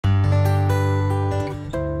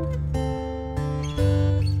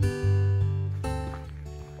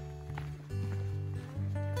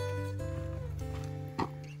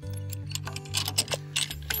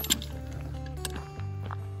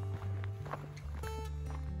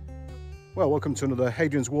Well, welcome to another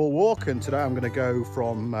Hadrian's Wall walk, and today I'm going to go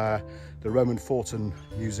from the Roman Fort and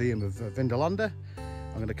Museum of Vindolanda.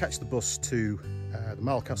 I'm going to catch the bus to the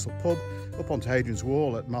Milecastles pub, up onto Hadrian's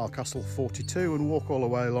Wall at Milecastles 42 and walk all the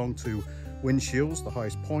way along to Windshields, the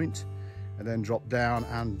highest point, and then drop down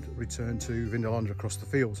and return to Vindolanda across the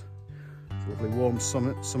field. It's a lovely warm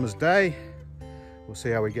summer's day. We'll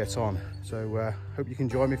see how we get on. So hope you can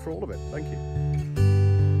join me for all of it. Thank you.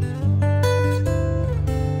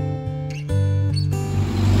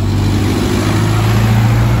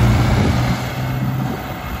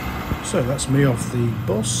 So that's me off the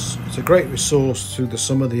bus. It's a great resource through the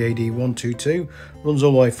summer. The AD 122 runs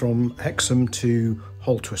all the way from Hexham to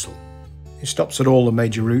Holtwhistle. It stops at all the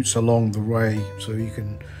major routes along the way, so you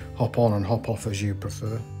can hop on and hop off as you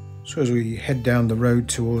prefer. So as we head down the road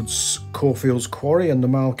towards Cawfields Quarry and the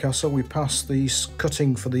Milecastles, we pass the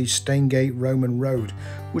cutting for the Staingate Roman Road,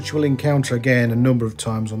 which we'll encounter again a number of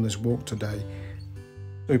times on this walk today.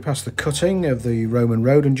 So we pass the cutting of the Roman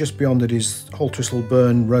road, and just beyond it is Holtwhistle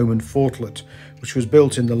Burn Roman Fortlet, which was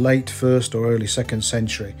built in the late 1st or early 2nd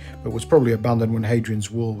century, but was probably abandoned when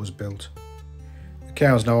Hadrian's Wall was built. The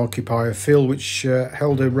cows now occupy a field which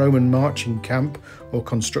held a Roman marching camp or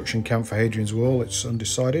construction camp for Hadrian's Wall. It's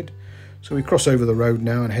undecided. So we cross over the road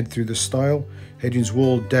now and head through the stile. Hadrian's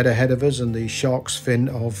Wall dead ahead of us, and the shark's fin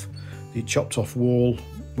of the chopped off wall,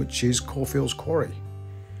 which is Cawfields Quarry.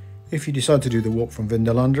 If you decide to do the walk from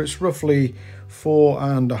Vindolanda, it's roughly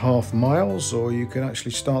 4.5 miles, or you can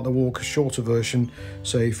actually start the walk a shorter version,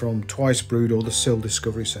 say from Twice-Brood or the Sill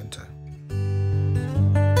Discovery Centre.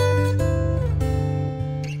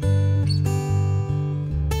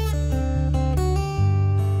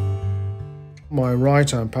 On my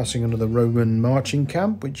right, I'm passing under the Roman marching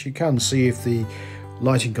camp, which you can see if the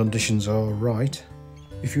lighting conditions are right.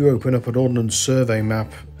 If you open up an Ordnance Survey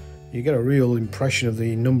map, you get a real impression of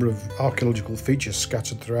the number of archaeological features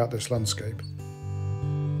scattered throughout this landscape.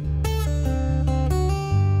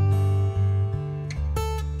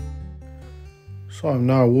 So I'm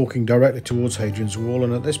now walking directly towards Hadrian's Wall,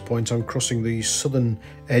 and at this point I'm crossing the southern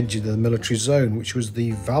edge of the military zone, which was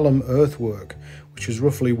the Vallum earthwork, which was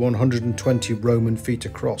roughly 120 Roman feet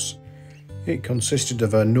across. It consisted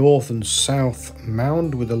of a north and south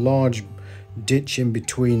mound with a large ditch in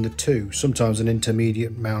between the two. Sometimes an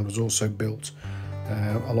intermediate mound was also built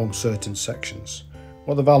along certain sections.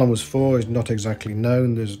 What the Vallum was for is not exactly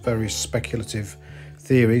known. There's various speculative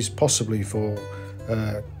theories, possibly for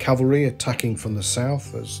cavalry attacking from the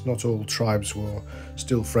south, as not all tribes were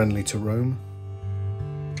still friendly to Rome.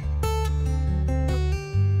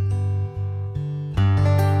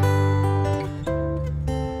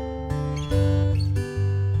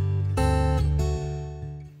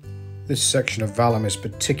 This section of Vallum is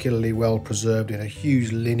particularly well preserved in a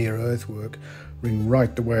huge linear earthwork running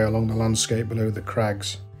right the way along the landscape below the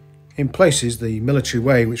crags. In places, the military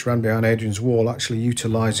way which ran behind Hadrian's Wall actually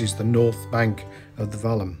utilises the north bank of the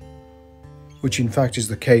Vallum, which in fact is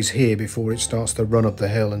the case here before it starts to run up the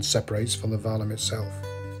hill and separates from the Vallum itself.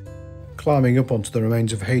 Climbing up onto the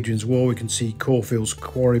remains of Hadrian's Wall, we can see Cawfields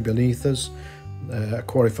Quarry beneath us, a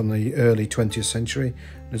quarry from the early 20th century.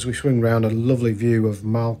 And as we swing round, a lovely view of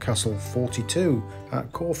Milecastles 42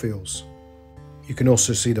 at Cawfields. You can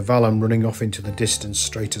also see the Vallum running off into the distance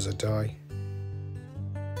straight as a die.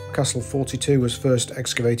 Milecastles 42 was first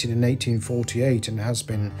excavated in 1848 and has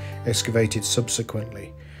been excavated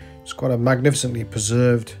subsequently. It's quite a magnificently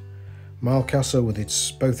preserved Milecastle with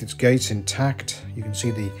both its gates intact. You can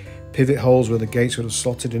see the pivot holes where the gates would have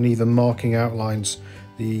slotted, and even marking outlines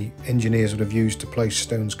the engineers would have used to place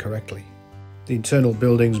stones correctly. The internal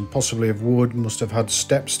buildings, and possibly of wood, must have had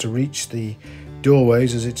steps to reach the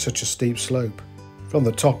doorways as it's such a steep slope. From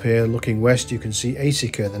the top here, looking west, you can see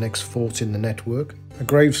Aesica, the next fort in the network. A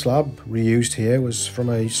grave slab reused here was from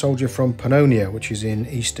a soldier from Pannonia, which is in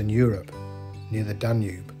Eastern Europe, near the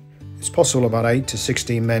Danube. It's possible about 8 to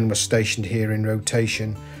 16 men were stationed here in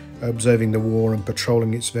rotation, observing the war and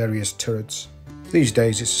patrolling its various turrets. These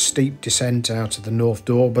days it's a steep descent out of the north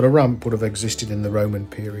door, but a ramp would have existed in the Roman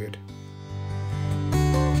period.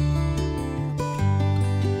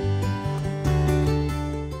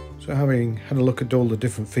 So having had a look at all the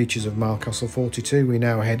different features of Milecastles 42, we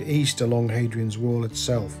now head east along Hadrian's Wall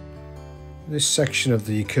itself. This section of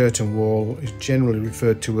the curtain wall is generally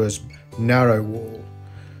referred to as Narrow Wall.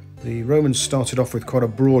 The Romans started off with quite a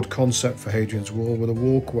broad concept for Hadrian's Wall with a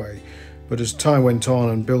walkway, but as time went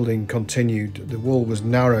on and building continued, the wall was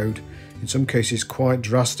narrowed, in some cases quite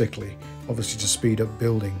drastically, obviously to speed up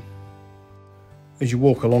building. As you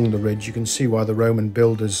walk along the ridge, you can see why the Roman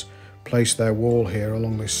builders placed their wall here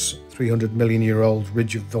along this 300-million-year-old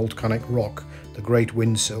ridge of volcanic rock, the Great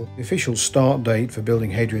Windsill. The official start date for building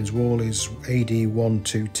Hadrian's Wall is AD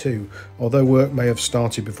 122, although work may have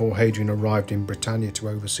started before Hadrian arrived in Britannia to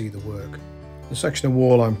oversee the work. The section of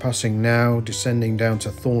wall I'm passing now, descending down to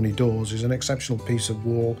Thorny Doors, is an exceptional piece of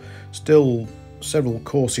wall, still several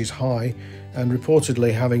courses high and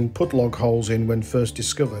reportedly having pudlog holes in when first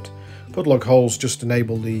discovered. Pudlog holes just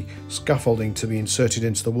enable the scaffolding to be inserted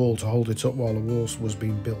into the wall to hold it up while the wall was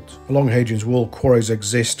being built. Along Hadrian's Wall, quarries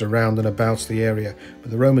exist around and about the area,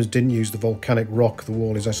 but the Romans didn't use the volcanic rock the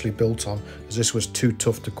wall is actually built on, as this was too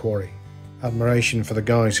tough to quarry. Admiration for the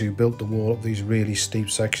guys who built the wall up these really steep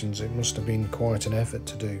sections. It must have been quite an effort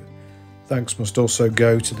to do. Thanks must also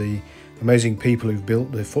go to the amazing people who've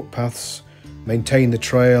built the footpaths, maintained the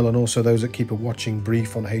trail, and also those that keep a watching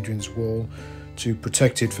brief on Hadrian's Wall to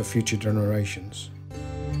protect it for future generations.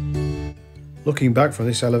 Looking back from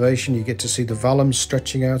this elevation, you get to see the vallum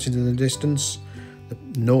stretching out into the distance,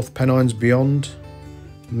 the North Pennines beyond.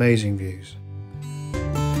 Amazing views.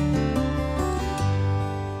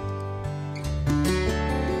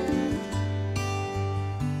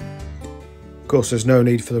 Of course, there's no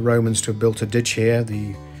need for the Romans to have built a ditch here.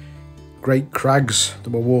 The great crags that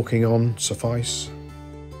we're walking on suffice.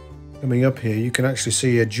 Coming up here, you can actually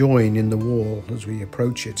see a join in the wall as we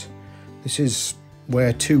approach it. This is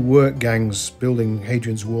where two work gangs building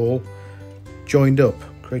Hadrian's Wall joined up,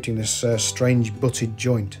 creating this strange butted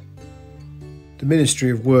joint. The Ministry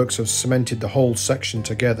of Works have cemented the whole section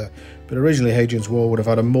together, but originally Hadrian's Wall would have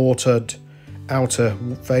had a mortared outer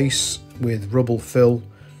face with rubble fill,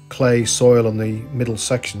 clay, soil on the middle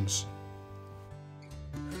sections.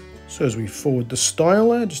 So as we forward the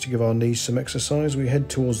stile there, just to give our knees some exercise, we head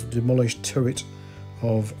towards the demolished turret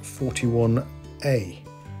of 41A,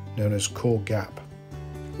 known as Core Gap.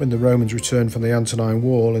 When the Romans returned from the Antonine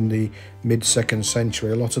Wall in the mid-2nd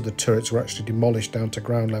century, a lot of the turrets were actually demolished down to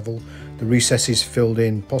ground level, the recesses filled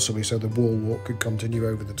in, possibly so the wall walk could continue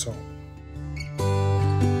over the top.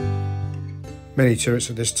 Many turrets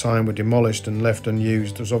at this time were demolished and left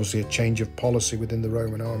unused. There was obviously a change of policy within the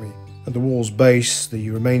Roman army. At the wall's base, the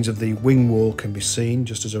remains of the wing wall can be seen,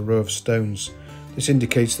 just as a row of stones. This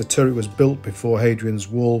indicates the turret was built before Hadrian's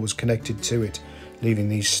Wall was connected to it, leaving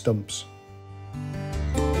these stumps.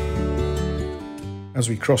 As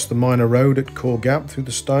we cross the minor road at Core Gap through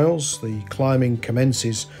the stiles, the climbing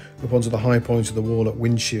commences up onto the high point of the wall at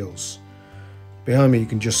Windshields. Behind me you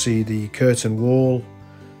can just see the curtain wall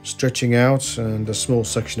stretching out, and a small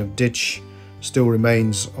section of ditch still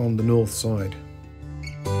remains on the north side.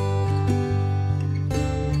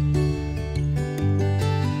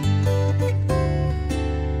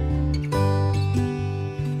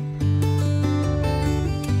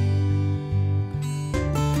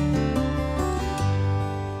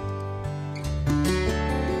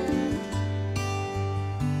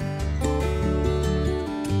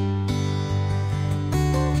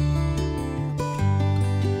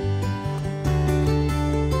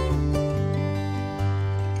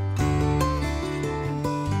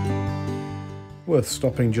 Worth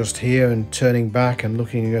stopping just here and turning back and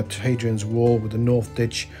looking at Hadrian's Wall with the north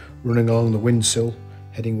ditch running along the Windsill,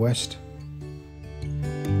 heading west.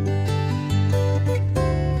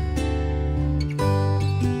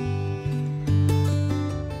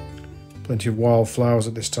 Plenty of wildflowers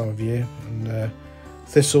at this time of year, and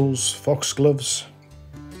thistles, foxgloves,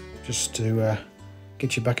 just to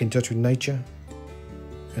get you back in touch with nature.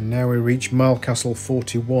 And now we reach Milecastle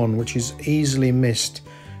 41, which is easily missed.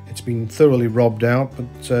 It's been thoroughly robbed out,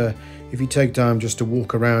 but if you take time just to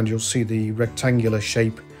walk around, you'll see the rectangular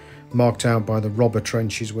shape marked out by the robber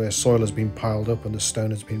trenches where soil has been piled up and the stone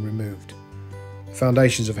has been removed. The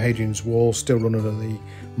foundations of Hadrian's Wall still run under the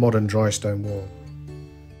modern dry stone wall.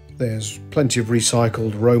 There's plenty of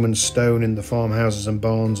recycled Roman stone in the farmhouses and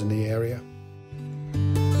barns in the area.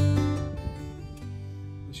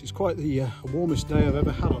 This is quite the warmest day I've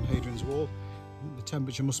ever had on Hadrian's Wall. The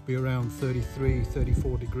temperature must be around 33,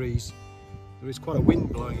 34 degrees. There is quite a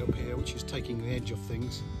wind blowing up here, which is taking the edge of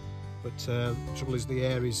things, but the trouble is the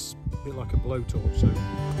air is a bit like a blowtorch. So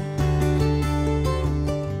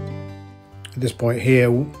at this point here,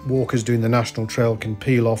 walkers doing the National Trail can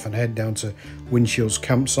peel off and head down to Windshield's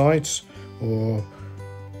campsites or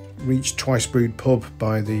reach Twice Brewed pub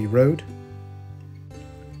by the road.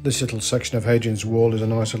 This little section of Hadrian's Wall is a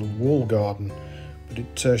nice little wall garden, but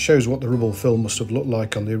it shows what the rubble fill must have looked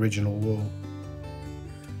like on the original wall.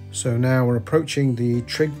 So now we're approaching the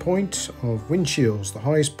trig point of Windshields, the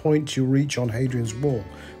highest point you'll reach on Hadrian's Wall,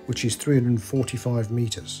 which is 345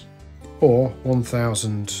 metres, or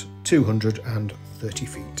 1,230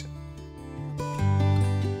 feet.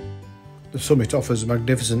 The summit offers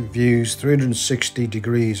magnificent views, 360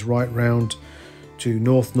 degrees right round to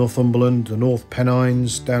North Northumberland, the North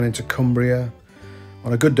Pennines, down into Cumbria.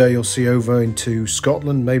 On a good day you'll see over into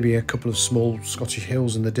Scotland, maybe a couple of small Scottish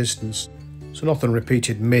hills in the distance. It's an often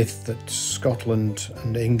repeated myth that Scotland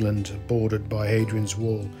and England are bordered by Hadrian's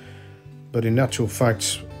Wall, but in actual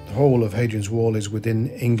fact the whole of Hadrian's Wall is within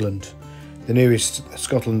England. The nearest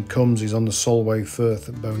Scotland comes is on the Solway Firth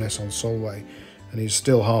at Bowness-on-Solway, and he's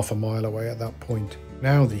still half a mile away at that point.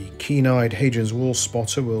 Now the keen-eyed Hadrian's Wall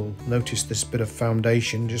spotter will notice this bit of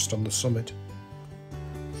foundation just on the summit.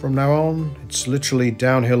 From now on, it's literally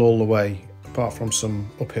downhill all the way, apart from some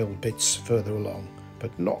uphill bits further along,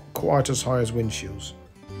 but not quite as high as Windshields.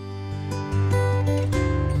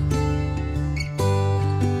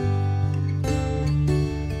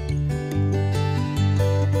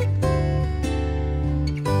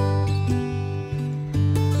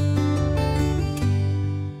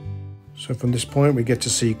 So from this point we get to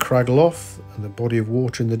see Cragloff and the body of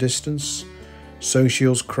water in the distance,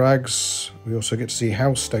 Sochiel's Crags, we also get to see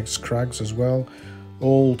Housestead's Crags as well,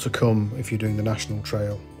 all to come if you're doing the National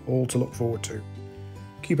Trail, all to look forward to.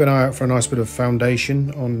 Keep an eye out for a nice bit of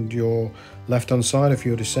foundation on your left hand side if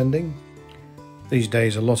you're descending. These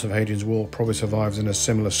days a lot of Hadrian's Wall probably survives in a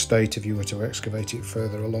similar state if you were to excavate it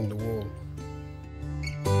further along the wall.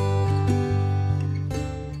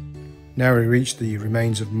 Now we reach the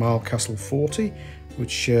remains of Milecastle 40,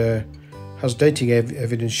 which has dating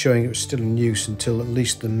evidence showing it was still in use until at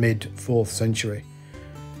least the mid-4th century.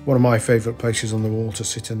 One of my favourite places on the wall to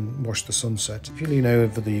sit and watch the sunset. If you lean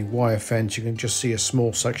over the wire fence you can just see a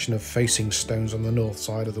small section of facing stones on the north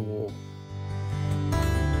side of the wall.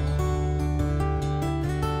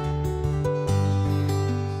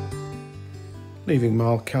 Leaving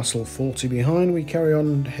Milecastle 40 behind, we carry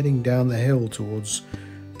on heading down the hill towards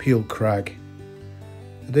Peel Crag.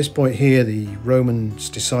 At this point here the Romans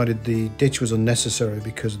decided the ditch was unnecessary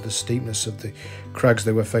because of the steepness of the crags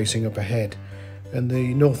they were facing up ahead, and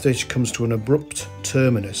the north ditch comes to an abrupt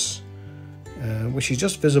terminus which is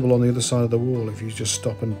just visible on the other side of the wall if you just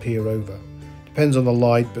stop and peer over. Depends on the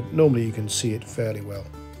light, but normally you can see it fairly well.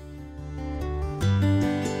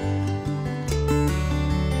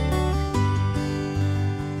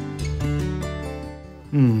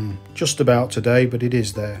 Just about today, but it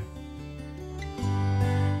is there.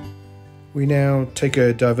 We now take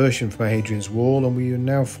a diversion from Hadrian's Wall and we are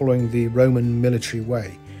now following the Roman military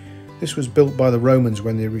way. This was built by the Romans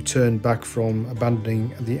when they returned back from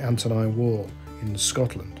abandoning the Antonine Wall in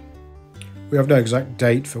Scotland. We have no exact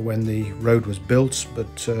date for when the road was built,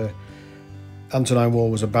 but Antonine Wall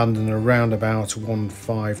was abandoned around about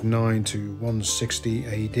 159 to 160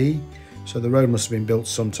 AD, so the road must have been built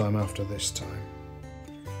sometime after this time.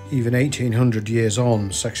 Even 1800 years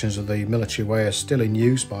on, sections of the military way are still in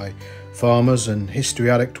use by farmers and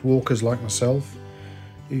history-addict walkers like myself.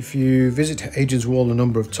 If you visit Hadrian's Wall a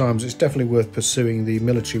number of times, it's definitely worth pursuing the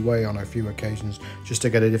military way on a few occasions just to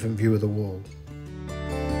get a different view of the wall.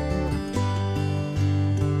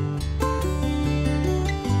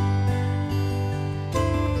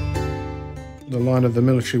 The line of the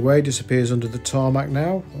military way disappears under the tarmac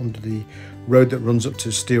now, under the road that runs up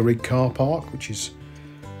to Steel Rigg car park, which is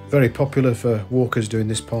very popular for walkers doing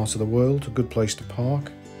this part of the world, a good place to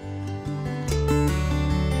park.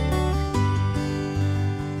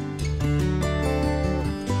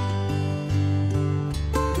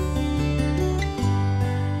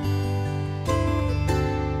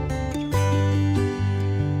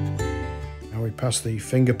 Now we pass the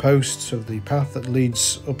finger posts of the path that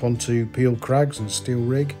leads up onto Peel Crags and Steel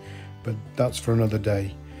Rigg, but that's for another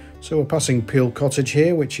day. So we're passing Peel Cottage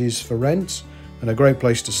here, which is for rent, and a great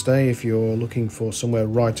place to stay if you're looking for somewhere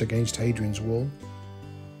right against Hadrian's Wall.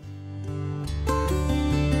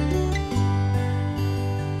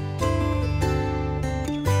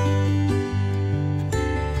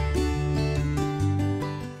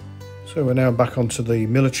 So we're now back onto the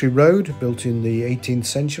military road, built in the 18th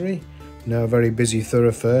century. Now a very busy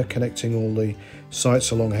thoroughfare connecting all the sites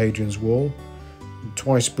along Hadrian's Wall.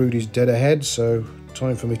 Twice Brewed is dead ahead, so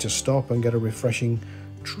time for me to stop and get a refreshing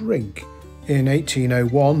drink. In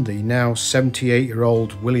 1801, the now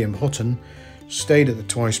 78-year-old William Hutton stayed at the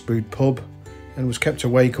Twice Brewed pub and was kept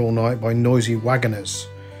awake all night by noisy wagoners.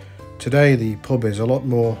 Today the pub is a lot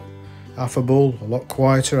more affable, a lot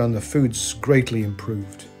quieter, and the food's greatly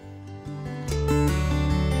improved.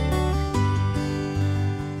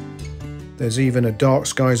 There's even a dark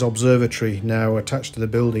skies observatory now attached to the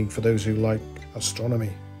building for those who like astronomy.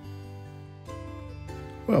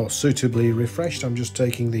 Well, suitably refreshed, I'm just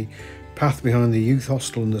taking the path behind the youth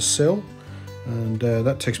hostel and the sill, and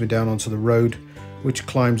that takes me down onto the road which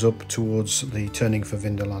climbs up towards the turning for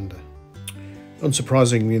Vindolanda.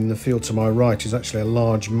 Unsurprisingly, in the field to my right is actually a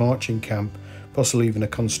large marching camp, possibly even a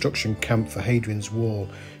construction camp for Hadrian's wall.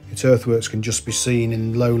 Its earthworks can just be seen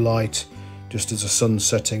in low light just as the sun's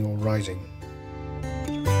setting or rising.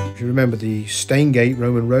 If you remember the Staingate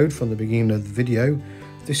Roman road from the beginning of the video,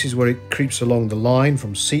 this is where it creeps along the line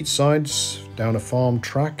from seatsides down a farm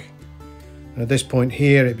track. And at this point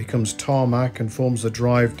here it becomes tarmac and forms the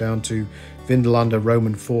drive down to Vindolanda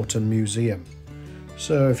Roman Fort and Museum.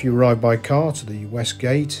 So if you arrive by car to the West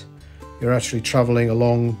Gate, you're actually travelling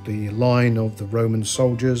along the line of the Roman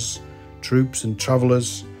soldiers, troops and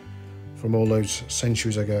travellers from all those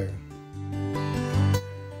centuries ago.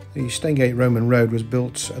 The Staingate Roman Road was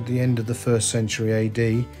built at the end of the 1st century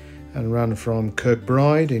AD and ran from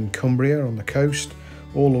Kirkbride in Cumbria on the coast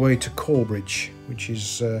all the way to Corbridge, which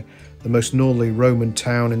is the most northerly Roman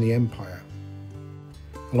town in the empire.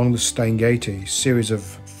 Along the Staingate, a series of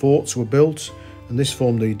forts were built, and this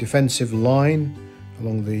formed the defensive line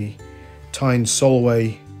along the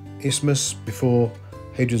Tyne-Solway Isthmus before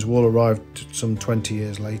Hadrian's Wall arrived some 20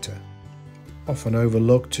 years later. Often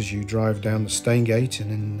overlooked as you drive down the Staingate,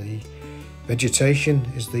 and in the vegetation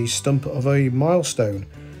is the stump of a milestone.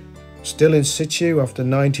 Still in situ after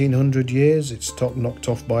 1900 years, its top knocked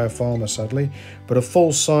off by a farmer sadly, but a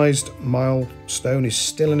full-sized milestone is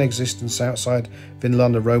still in existence outside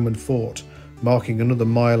Vindolanda Roman Fort, marking another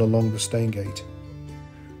mile along the Staingate.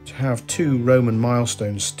 To have 2 Roman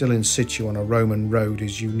milestones still in situ on a Roman road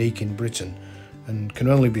is unique in Britain and can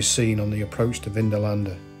only be seen on the approach to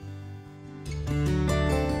Vindolanda.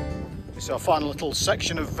 This is our final little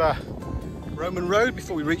section of Roman road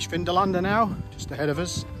before we reach Vindolanda now, just ahead of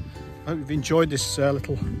us. I hope you've enjoyed this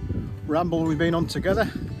little ramble we've been on together.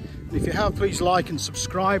 And if you have, please like and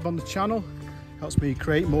subscribe on the channel. It helps me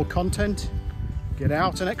create more content, get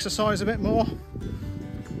out and exercise a bit more.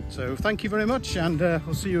 So thank you very much, and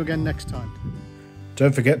we'll see you again next time.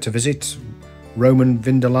 Don't forget to visit Roman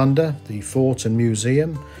Vindolanda, the fort and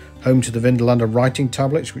museum, home to the Vindolanda writing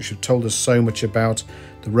tablets, which have told us so much about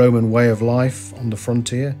the Roman way of life on the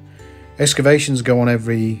frontier. Excavations go on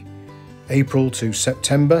every April to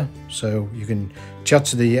September, so you can chat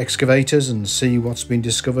to the excavators and see what's been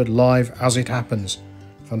discovered live as it happens.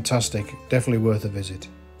 Fantastic, definitely worth a visit.